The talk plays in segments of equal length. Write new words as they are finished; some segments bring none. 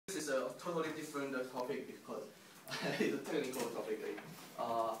totally different topic because it's a technical topic.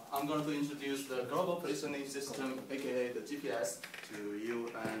 I'm going to introduce the global positioning system, aka the GPS, to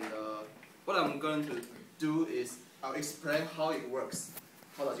you. And what I'm going to do is I'll explain how it works.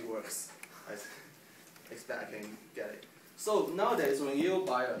 How does it work? I expect I can get it. So nowadays, when you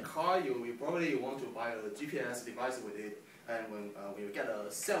buy a car, you will probably want to buy a GPS device with it. And when you get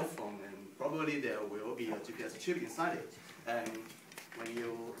a cell phone, and probably there will be a GPS chip inside it. And when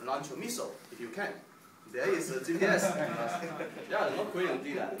you launch a missile, if you can, there is a GPS. Yeah, not Korean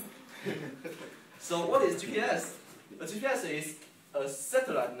do that. So what is GPS? A GPS is a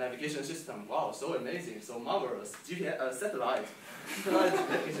satellite navigation system. Wow, so amazing, so marvelous. GPS, satellite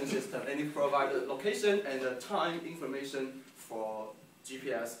navigation system, and it provides location and time information for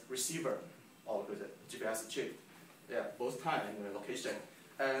GPS receiver or GPS chip. Yeah, both time and location.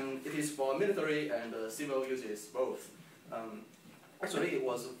 And it is for military and civil uses both. Actually, it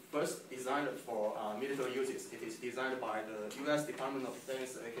was first designed for military uses. It is designed by the U.S. Department of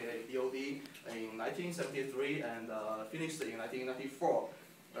Defense, aka DoD, in 1973 and finished in 1994.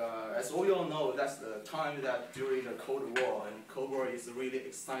 As we all know, that's the time that during the Cold War, and Cold War is a really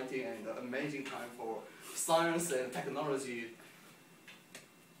exciting and amazing time for science and technology.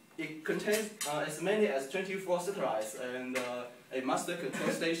 It contains as many as 24 satellites and a master control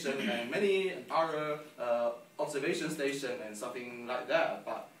station and many other observation stations and something like that.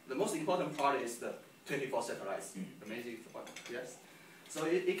 But the most important part is the 24 satellites. Amazing, yes. So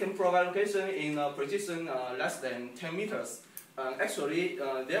it can provide location in precision less than 10 meters. Actually,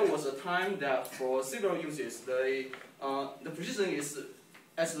 there was a time that for civil uses, the precision is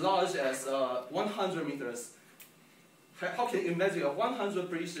as large as 100 meters. How can you imagine a 100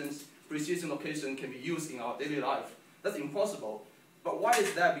 precision location can be used in our daily life? That's impossible. But why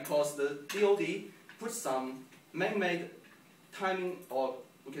is that? Because the DoD put some man-made timing, or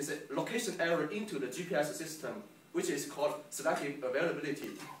we can say location error, into the GPS system, which is called selective availability.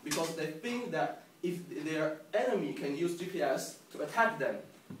 Because they think that if their enemy can use GPS to attack them,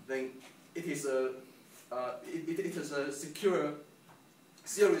 then it is a secure,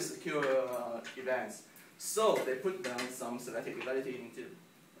 serious secure event. So they put down some selective availability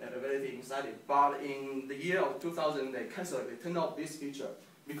inside it. But in the year of 2000, they canceled it. They turned off this feature.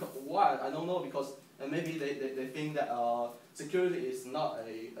 Because why? I don't know. Because maybe they think that security is not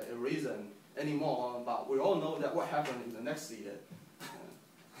a reason anymore. But we all know that what happened in the next year.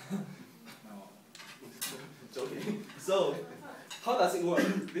 Joking. So how does it work?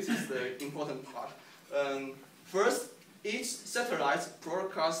 This is the important part. First, each satellite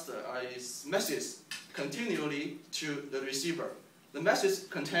broadcasts a message continually to the receiver. The message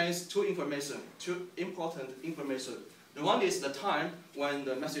contains two important information. The one is the time when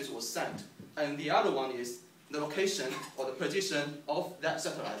the message was sent, and the other one is the location or the position of that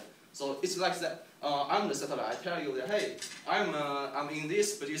satellite. So it's like that. I'm the satellite. I tell you that, hey, I'm in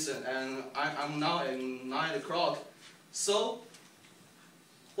this position, and I'm now at 9 o'clock. So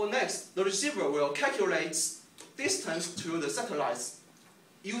what next? The receiver will calculate distance to the satellites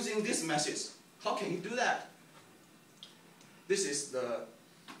using this message. How can you do that? This is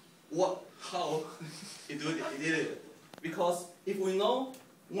how he did it. Because if we know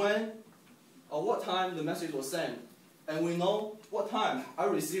when or what time the message was sent, and we know what time I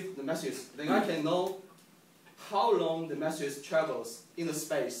received the message, then I can know how long the message travels in the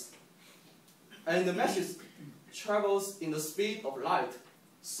space. And the message travels in the speed of light,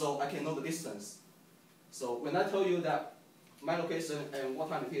 so I can know the distance. So when I tell you that my location and what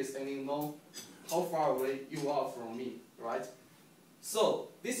time it is, and you know how far away you are from me, right? So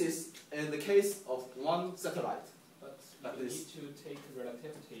this is the case of one satellite. But you need to take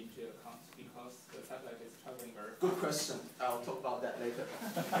relativity into account because the satellite is traveling very fast. Good question. I'll talk about that later.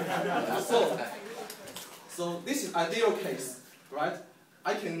 So this is ideal case, right?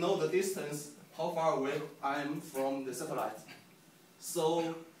 I can know the distance, how far away I am from the satellite. So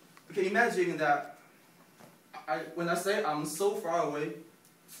you can imagine that when I say I'm so far away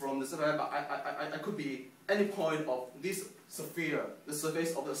from the satellite, but I could be any point of this sphere, the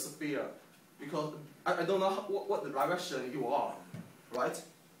surface of the sphere, because I don't know what the direction you are, right?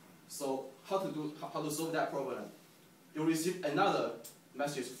 So how to solve that problem? You receive another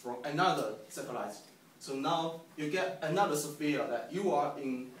message from another satellite. So now you get another sphere that you are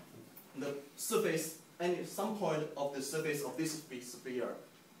in the surface, some point of the surface of this sphere.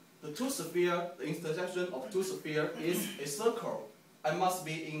 The intersection of two spheres is a circle. I must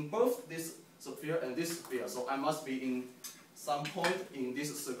be in both this sphere and this sphere. So I must be in some point in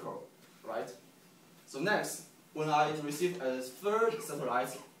this circle, right? So next, when I receive a third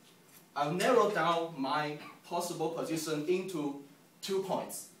satellite, I'll narrow down my possible position into 2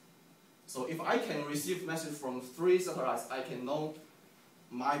 points. So if I can receive message from 3 satellites, I can know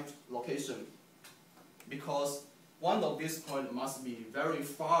my location, because one of these points must be very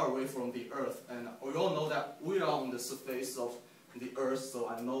far away from the Earth, and we all know that we are on the surface of the Earth, so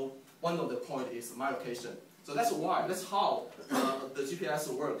I know one of the points is my location. So that's how the GPS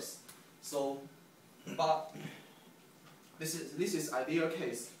works. So, but this is ideal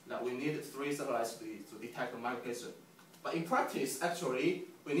case that we need 3 satellites to detect my location. But in practice, actually,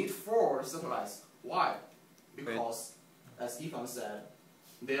 we need 4 satellites. Why? Because, as Yifan said,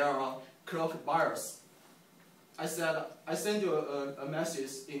 there are clock bias. I send you a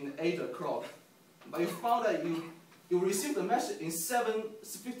message in 8 o'clock, but you found that you received the message in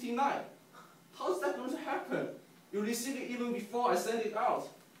 7:59. How is that going to happen? You received it even before I send it out.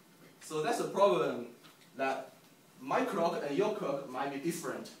 So that's a problem, that my clock and your clock might be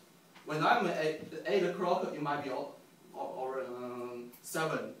different. When I'm at 8 o'clock, it might be or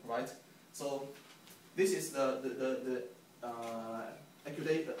 7, right? So this is the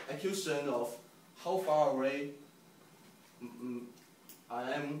accusation of how far away I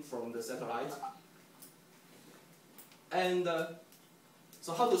am from the satellite. And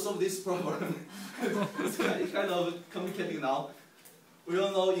so how to solve this problem? It's kind of complicated now. We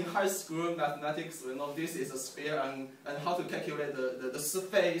all know in high school mathematics, we know this is a sphere, and how to calculate the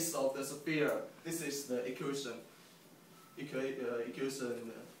surface of the sphere. This is the equation.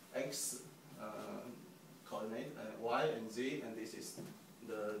 Equation x coordinate, y and z, and this is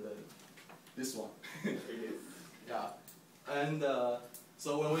this one. Yeah, and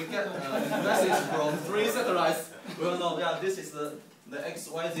so when we get a message from 3 satellites, we will know, yeah, this is the x,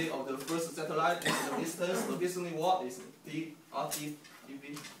 y, z of the first satellite. This is the distance. The distance what is d, rt,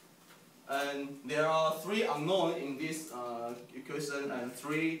 dv. And there are 3 unknown in this equation and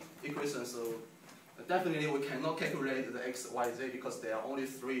 3 equations. So definitely we cannot calculate the x, y, z because there are only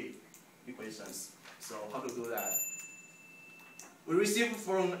 3 equations. So how to do that? We received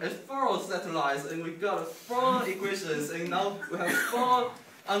from 4 satellites and we got 4 equations, and now we have 4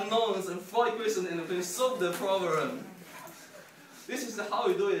 unknowns and 4 equations, and we can solve the problem. This is how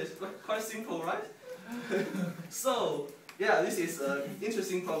we do it. Quite simple, right? So yeah, this is an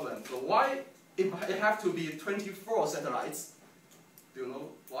interesting problem. So why it have to be 24 satellites? Do you know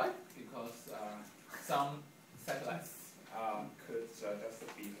why? Because some satellites could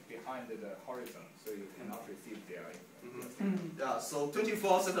just be behind the horizon, so you cannot receive their information. Yeah, so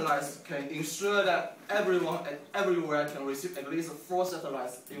 24 satellites can ensure that everyone and everywhere can receive at least 4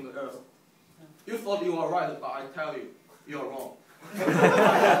 satellites in the Earth. You thought you were right, but I tell you, you are wrong.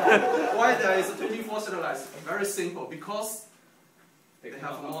 Why there is 24 satellites? Very simple, because they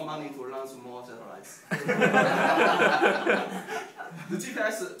have more money to launch more satellites. The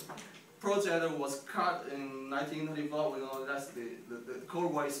GPS project was cut in 1994. We know that the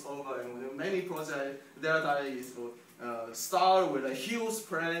Cold War is over, and many projects Delta is start with a huge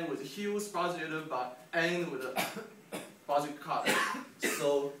plan, with a huge budget, but end with a budget cut.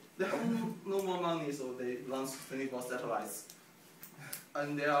 So they have no more money, so they launched 24 satellites.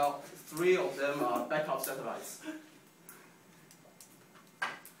 And there are 3 of them are backup satellites.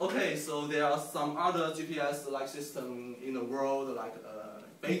 Okay, so there are some other GPS-like system in the world, like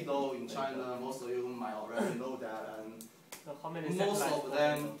Beidou in China. Most of you might already know that, and so how many most of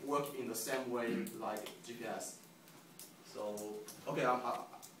them work in the same way like GPS. So okay,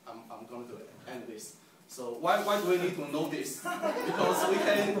 I'm going to end this. So why do we need to know this? Because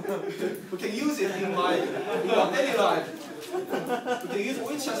we can use it in our daily life. We can use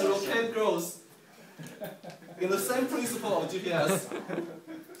WeChat to locate girls in the same principle of GPS.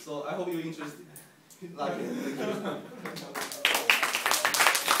 So I hope you're interested. Like it. Thank you.